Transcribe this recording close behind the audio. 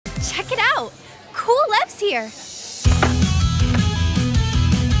cool, Lev's here.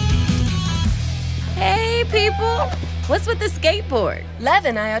 Hey, people. What's with the skateboard? Lev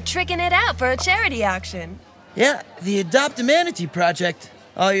and I are tricking it out for a charity auction. Yeah, the Adopt a Manatee project.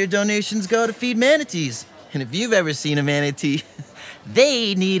 All your donations go to feed manatees. And if you've ever seen a manatee,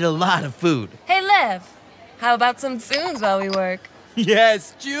 they need a lot of food. Hey, Lev, how about some tunes while we work?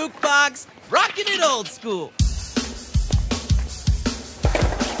 Yes, jukebox, rockin' it old school.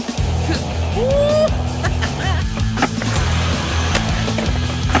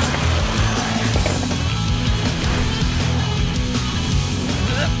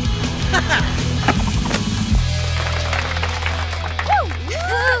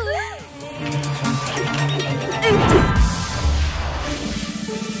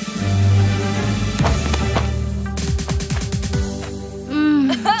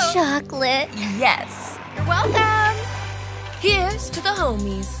 Chocolate. Yes. You're welcome. Here's to the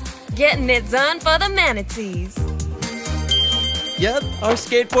homies. Getting it done for the manatees. Yep, our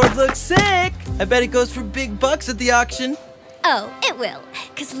skateboard looks sick. I bet it goes for big bucks at the auction. Oh, it will.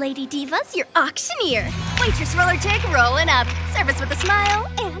 Because Lady Diva's your auctioneer. Waitress roller chick rolling up. Service with a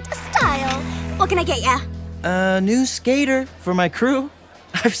smile and a style. What can I get ya? A new skater for my crew.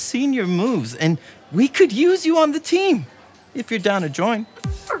 I've seen your moves, and we could use you on the team. If you're down to join.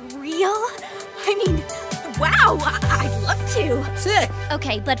 For real? I mean, wow, I'd love to. Sick.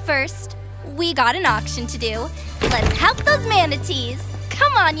 Okay, but first, we got an auction to do. Let's help those manatees.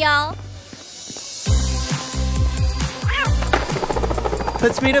 Come on, y'all.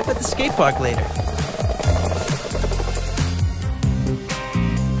 Let's meet up at the skate park later.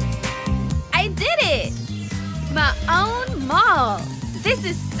 I did it! My own mall. This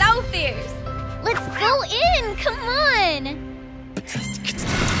is so fierce. Let's go in, come on.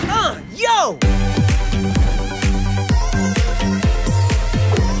 Yo!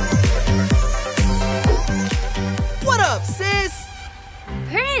 What up, sis?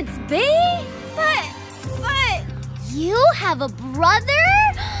 Prince Bee? But... You have a brother?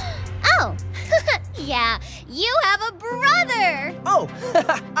 Oh, yeah, you have a brother. Oh,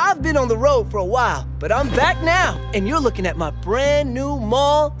 I've been on the road for a while, but I'm back now, and you're looking at my brand new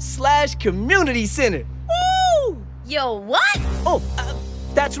mall/community center. Woo! Yo, what? Oh,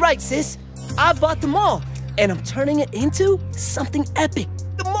 that's right, sis. I bought the mall, and I'm turning it into something epic.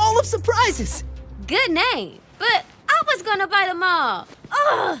 The Mall of Surprises. Good name. But I was gonna buy the mall.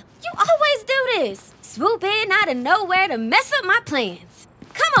 Ugh, you always do this. Swoop in out of nowhere to mess up my plans.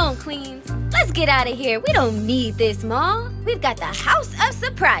 Come on, queens. Let's get out of here. We don't need this mall. We've got the House of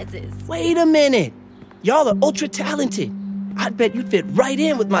Surprises. Wait a minute. Y'all are ultra talented. I'd bet you'd fit right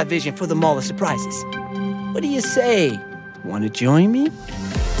in with my vision for the Mall of Surprises. What do you say? Want to join me?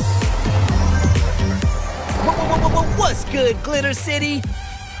 What's good, Glitter City?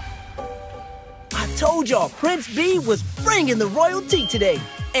 I told y'all Prince Bee was bringing the royalty today.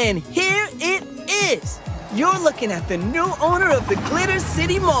 And here it is. You're looking at the new owner of the Glitter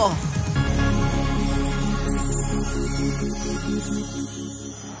City Mall.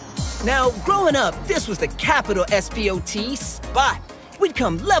 Now, growing up, this was the capital SPOT spot. We'd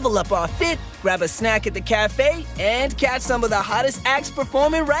come level up our fit, grab a snack at the cafe, and catch some of the hottest acts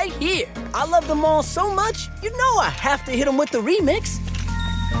performing right here. I love the mall so much, you know I have to hit them with the remix.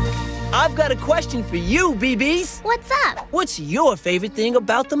 I've got a question for you, BBs. What's up? What's your favorite thing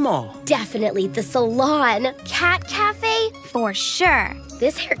about the mall? Definitely the salon. Cat cafe, for sure.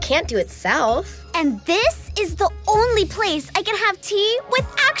 This hair can't do itself. And this is the only place I can have tea with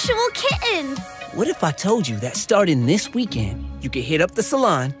actual kittens. What if I told you that starting this weekend, you could hit up the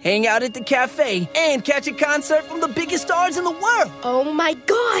salon, hang out at the cafe, and catch a concert from the biggest stars in the world? Oh my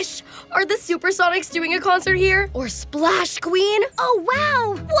gosh! Are the Supersonics doing a concert here? Or Splash Queen? Oh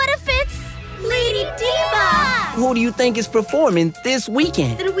wow! What if it's Lady Diva? Who do you think is performing this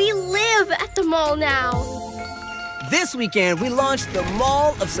weekend? Then we live at the mall now. This weekend, we launched the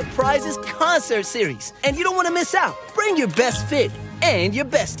Mall of Surprises concert series. And you don't want to miss out. Bring your best fit and your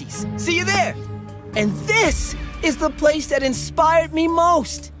besties. See you there. And this is the place that inspired me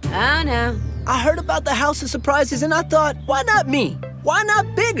most. Oh, no. I heard about the House of Surprises and I thought, why not me? Why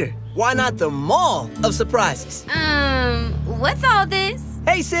not bigger? Why not the Mall of Surprises? What's all this?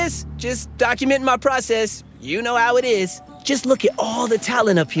 Hey, sis, just documenting my process. You know how it is. Just look at all the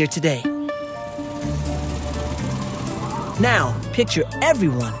talent up here today. Now, picture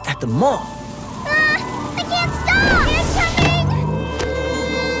everyone at the mall. I can't stop! It's coming!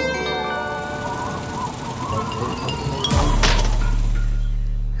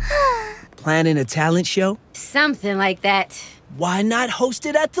 Planning a talent show? Something like that. Why not host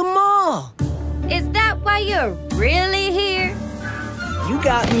it at the mall? Is that why you're really here? You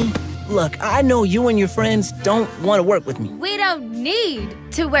got me. Look, I know you and your friends don't want to work with me. We don't need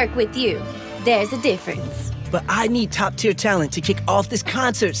to work with you. There's a difference. But I need top-tier talent to kick off this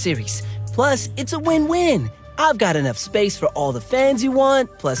concert series. Plus, it's a win-win. I've got enough space for all the fans you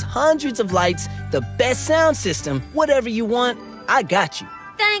want, plus hundreds of lights, the best sound system, whatever you want, I got you.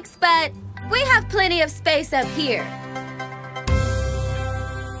 Thanks, but we have plenty of space up here.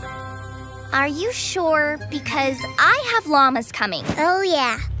 Are you sure? Because I have llamas coming. Oh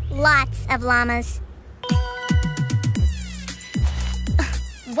yeah, lots of llamas.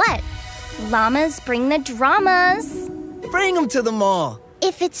 What? Llamas bring the dramas. Bring them to the mall.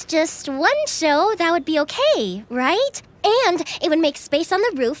 If it's just one show, that would be okay, right? And it would make space on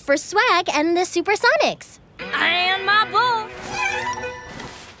the roof for Swag and the Supersonics. And my bull.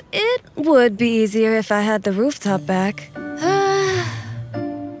 It would be easier if I had the rooftop back.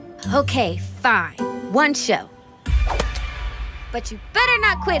 Okay, fine. One show. But you better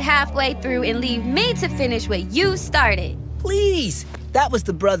not quit halfway through and leave me to finish what you started. Please. That was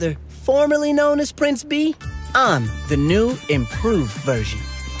the brother formerly known as Prince Bee. I'm the new, improved version.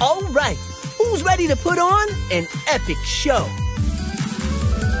 All right, who's ready to put on an epic show?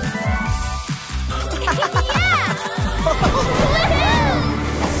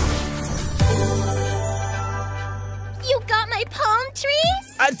 You got my palm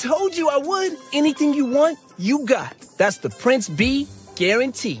trees? I told you I would. Anything you want, you got. That's the Prince Bee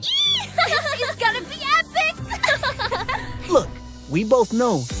guarantee. This is gonna be epic! Look, we both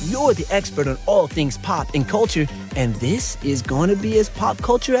know you're the expert on all things pop and culture, and this is gonna be as pop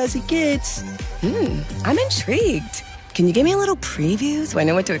culture as it gets. I'm intrigued. Can you give me a little preview so I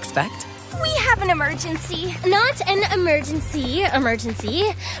know what to expect? We have an emergency. Not an emergency.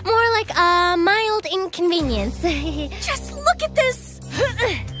 More like a mild inconvenience. Just look at this.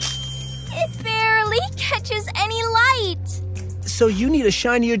 It barely catches any light. So you need a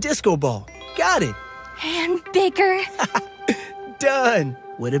shinier disco ball. Got it. And bigger. Done.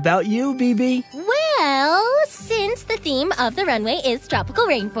 What about you, BB? Well, since the theme of the runway is tropical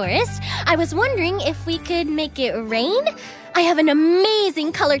rainforest, I was wondering if we could make it rain. I have an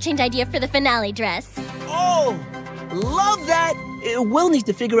amazing color change idea for the finale dress. Oh, love that. We'll need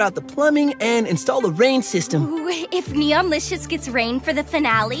to figure out the plumbing and install a rain system. Ooh, if Neonlicious gets rain for the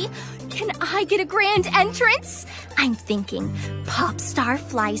finale, can I get a grand entrance? I'm thinking Pop Star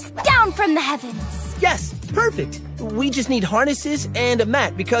flies down from the heavens. Yes, perfect. We just need harnesses and a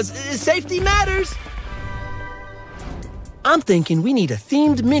mat because safety matters. I'm thinking we need a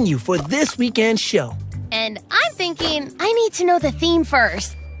themed menu for this weekend's show. And I'm thinking I need to know the theme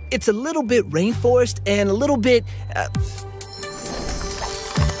first. It's a little bit rainforest and a little bit...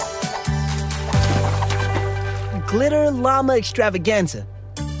 glitter llama extravaganza.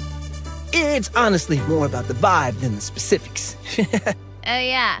 It's honestly more about the vibe than the specifics. Oh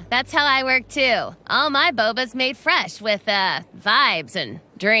yeah, that's how I work too. All my boba's made fresh with vibes and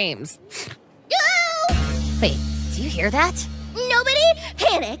dreams. Wait, do you hear that? Nobody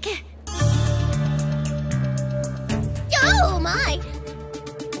panic. Oh my!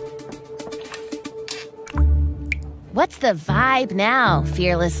 What's the vibe now,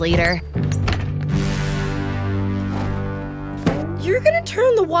 fearless leader? You're gonna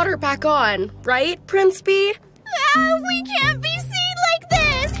turn the water back on, right, Prince Bee? We can't be seen like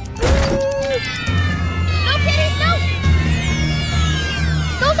this. No kitties, no!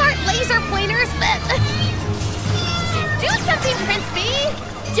 Those aren't laser pointers, but... Do something, Prince Bee!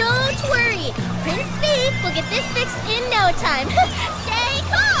 Don't worry, Prince Bee will get this fixed in no time.